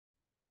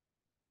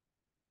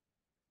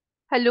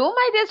Hello,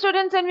 my dear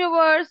students and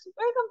viewers.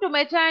 Welcome to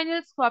my channel,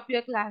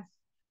 Scorpio Class.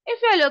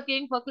 If you are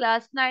looking for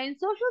Class 9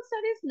 Social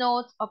Studies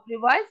notes of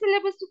revised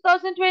syllabus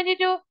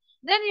 2022,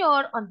 then you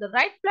are on the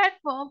right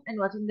platform and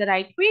watching the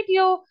right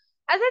video.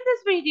 As in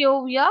this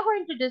video, we are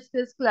going to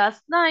discuss Class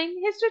 9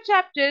 History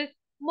Chapter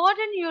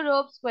Modern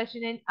Europe's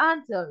Question and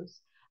Answers.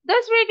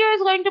 This video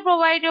is going to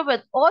provide you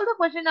with all the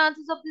question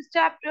answers of this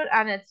chapter,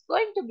 and it's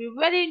going to be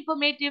very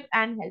informative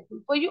and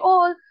helpful for you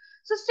all.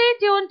 So stay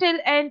tuned till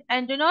end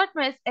and do not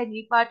miss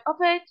any part of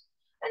it.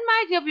 And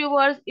my dear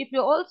viewers, if you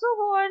also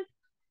want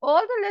all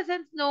the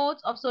lessons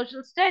notes of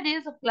social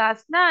studies of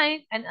class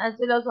 9 and as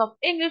well as of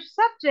English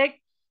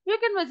subject, you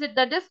can visit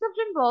the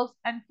description box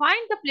and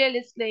find the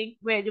playlist link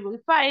where you will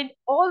find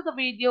all the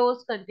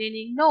videos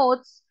containing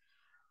notes,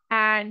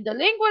 and the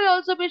link will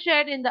also be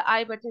shared in the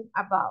I button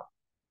above.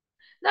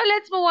 Now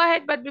let's move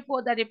ahead, but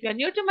before that, if you are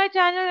new to my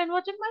channel and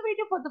watching my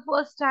video for the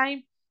first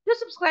time, do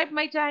subscribe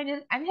my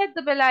channel and hit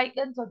the bell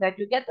icon so that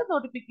you get the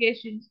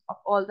notifications of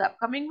all the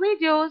upcoming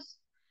videos.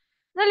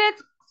 Now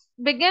let's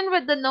begin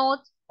with the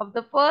notes of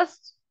the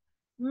first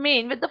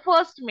main. We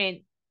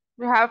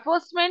have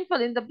first main,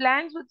 fill in the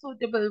blanks with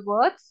suitable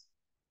words.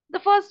 The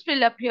first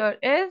fill up here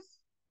is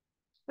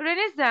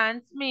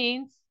Renaissance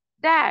means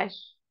dash.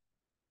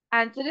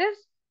 Answer is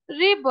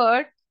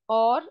rebirth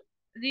or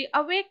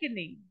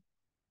reawakening.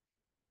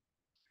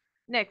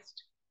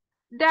 Next,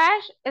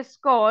 Dash is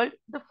called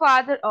the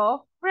father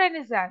of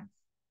Renaissance.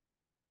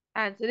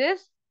 Answer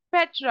is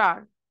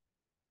Petrarch.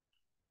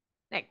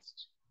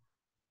 Next.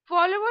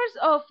 Followers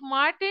of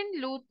Martin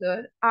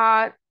Luther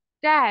are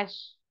Dash.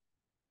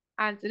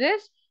 Answer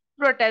is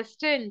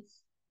Protestants.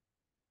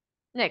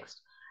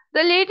 Next.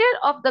 The leader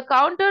of the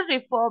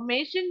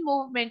Counter-Reformation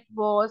movement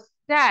was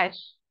Dash.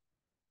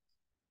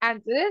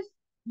 Answer is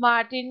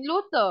Martin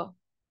Luther.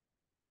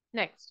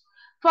 Next.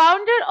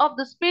 Founder of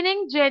the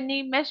spinning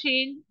jenny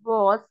machine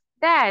was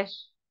Dash.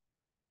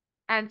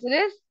 Answer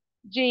is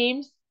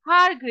James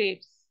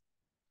Hargreaves.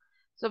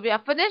 So we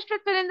are finished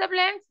with fill in the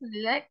blanks.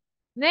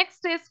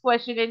 Next is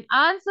question and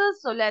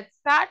answers. So let's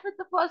start with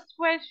the first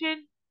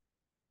question.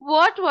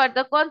 What were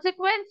the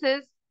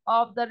consequences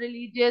of the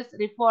religious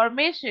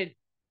reformation?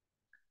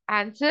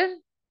 Answer.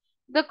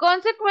 The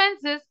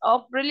consequences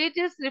of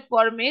religious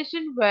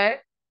reformation were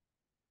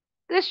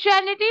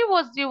Christianity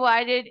was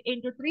divided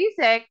into three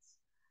sects: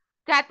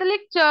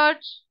 Catholic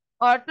Church,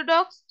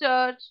 Orthodox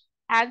Church,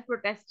 and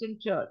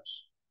Protestant Church.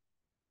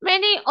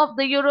 Many of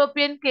the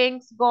European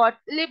kings got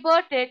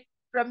liberated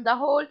from the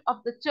hold of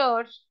the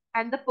Church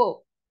and the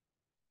Pope.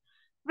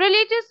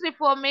 Religious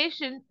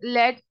reformation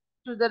led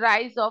to the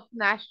rise of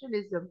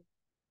nationalism.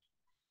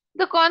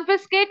 The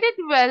confiscated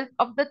wealth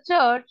of the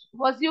Church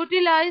was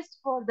utilized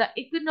for the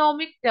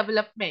economic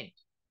development.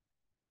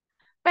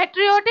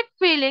 Patriotic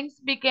feelings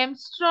became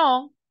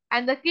strong,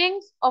 and the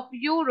kings of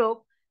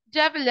Europe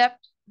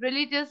developed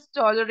religious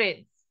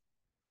tolerance.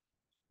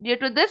 Due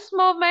to this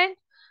movement,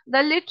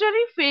 the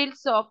literary field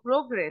saw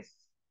progress.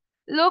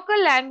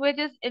 Local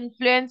languages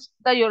influenced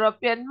the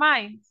European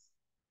minds.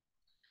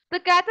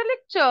 The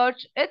Catholic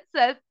Church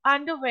itself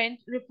underwent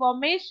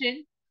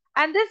reformation,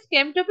 and this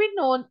came to be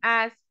known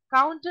as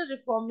Counter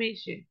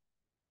Reformation.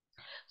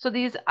 So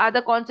these are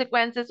the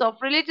consequences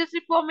of religious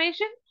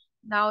reformation.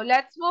 Now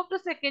let's move to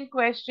second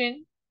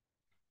question.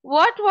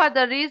 What were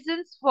the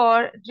reasons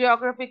for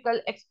geographical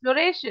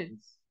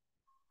explorations?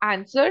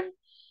 Answer.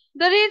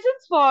 The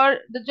reasons for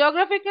the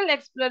geographical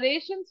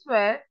explorations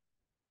were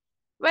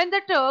when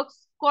the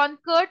Turks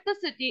conquered the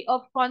city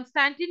of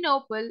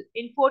Constantinople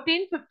in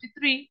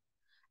 1453.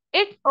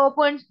 It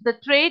opened the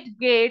trade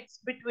gates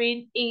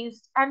between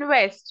East and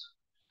West.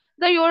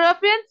 The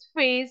Europeans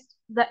faced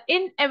the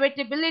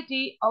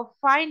inevitability of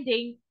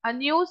finding a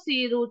new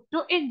sea route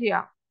to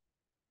India.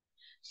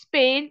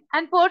 Spain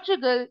and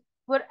Portugal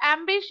were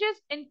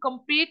ambitious in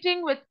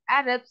competing with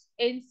Arabs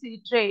in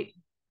sea trade.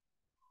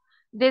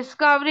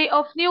 Discovery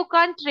of new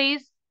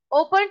countries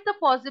opened the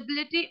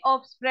possibility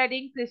of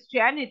spreading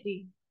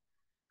Christianity.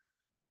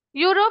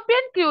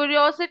 European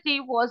curiosity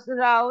was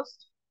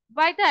roused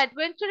by the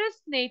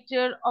adventurous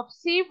nature of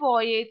sea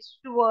voyage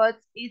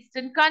towards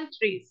eastern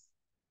countries.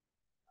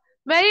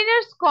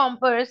 Mariners'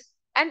 compass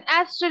and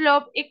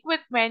astrolabe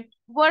equipment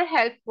were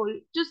helpful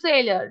to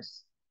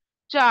sailors.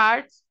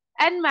 Charts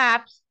and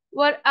maps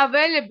were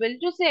available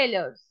to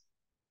sailors.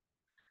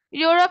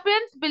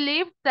 Europeans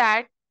believed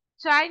that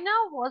China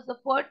was a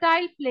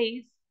fertile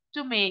place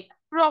to make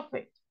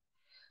profit.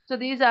 So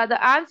these are the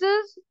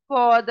answers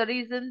for the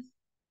reasons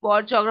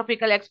for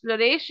geographical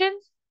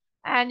explorations.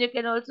 And you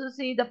can also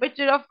see the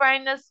picture of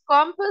Mariners'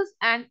 compass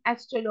and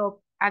astrolabe,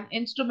 an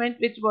instrument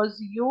which was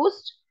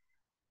used,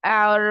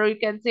 or you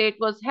can say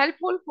it was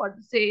helpful for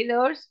the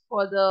sailors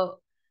for the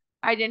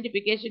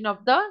identification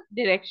of the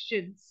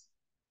directions.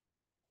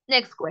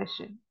 Next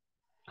question.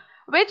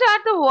 Which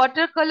are the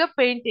watercolor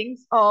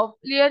paintings of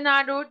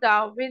Leonardo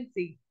da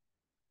Vinci?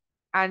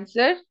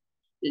 Answer.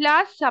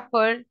 Last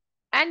Supper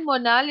and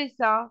Mona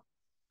Lisa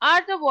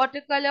are the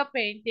watercolor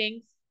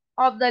paintings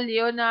of the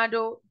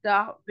Leonardo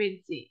da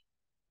Vinci.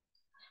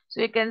 So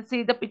you can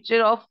see the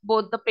picture of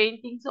both the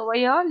paintings over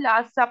here,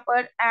 Last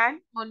Supper and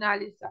Mona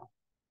Lisa.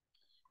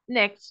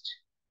 Next,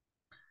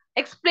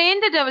 explain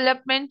the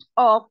development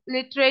of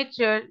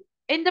literature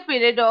in the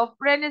period of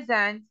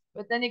Renaissance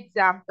with an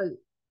example.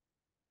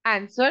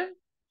 Answer: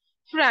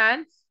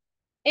 France,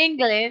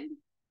 England,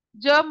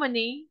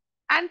 Germany,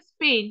 and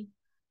Spain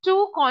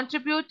too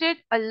contributed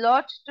a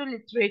lot to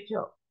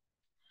literature.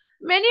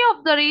 Many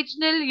of the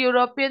regional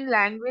European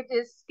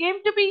languages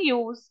came to be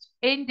used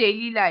in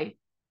daily life.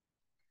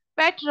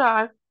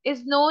 Petrarch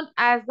is known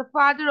as the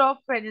father of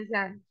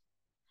Renaissance.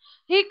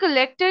 He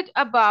collected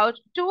about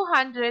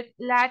 200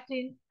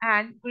 Latin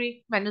and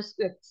Greek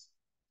manuscripts.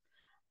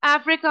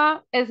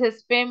 Africa is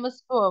his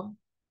famous poem.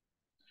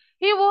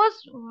 He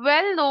was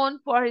well known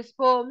for his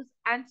poems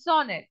and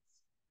sonnets.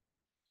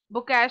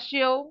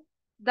 Boccaccio,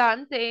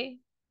 Dante,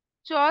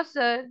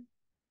 Chaucer,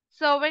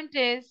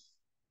 Cervantes,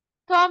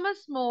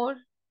 Thomas More,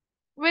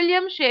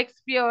 William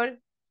Shakespeare,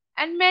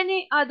 and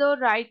many other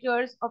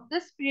writers of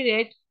this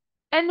period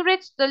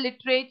enriched the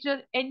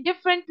literature in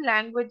different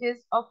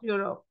languages of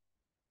Europe.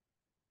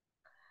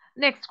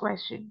 Next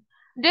question.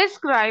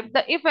 Describe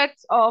the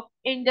effects of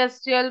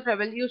Industrial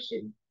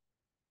Revolution.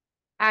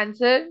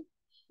 Answer.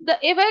 The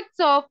effects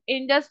of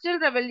Industrial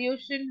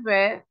Revolution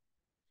were: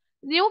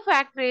 new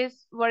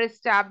factories were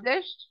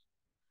established,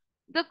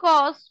 the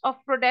cost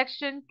of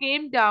production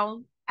came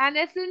down, and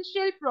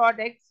essential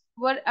products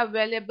were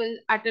available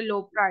at a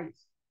low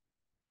price.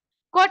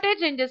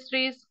 Cottage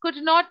industries could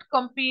not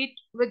compete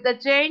with the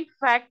giant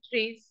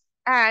factories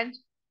and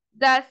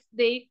thus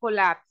they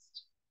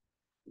collapsed.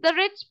 The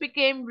rich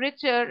became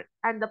richer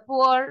and the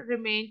poor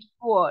remained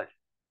poor.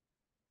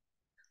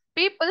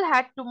 People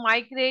had to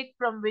migrate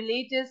from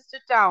villages to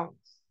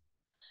towns.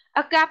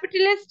 A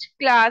capitalist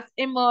class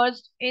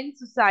emerged in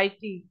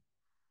society.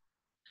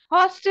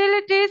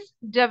 Hostilities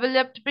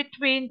developed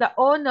between the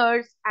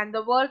owners and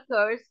the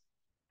workers,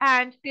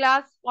 and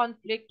class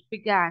conflict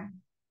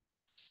began.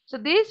 So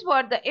these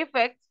were the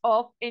effects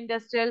of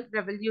Industrial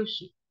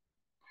Revolution.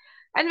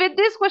 And with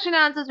these question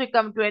answers, we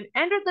come to an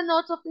end of the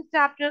notes of this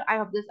chapter. I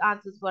hope these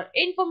answers were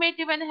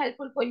informative and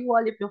helpful for you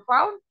all. If you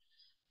found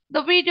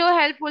the video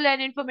helpful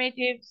and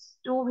informative,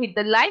 to hit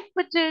the like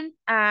button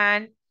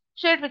and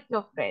share it with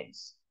your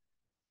friends.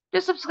 To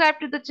subscribe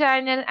to the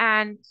channel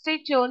and stay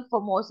tuned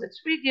for more such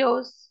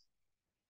videos.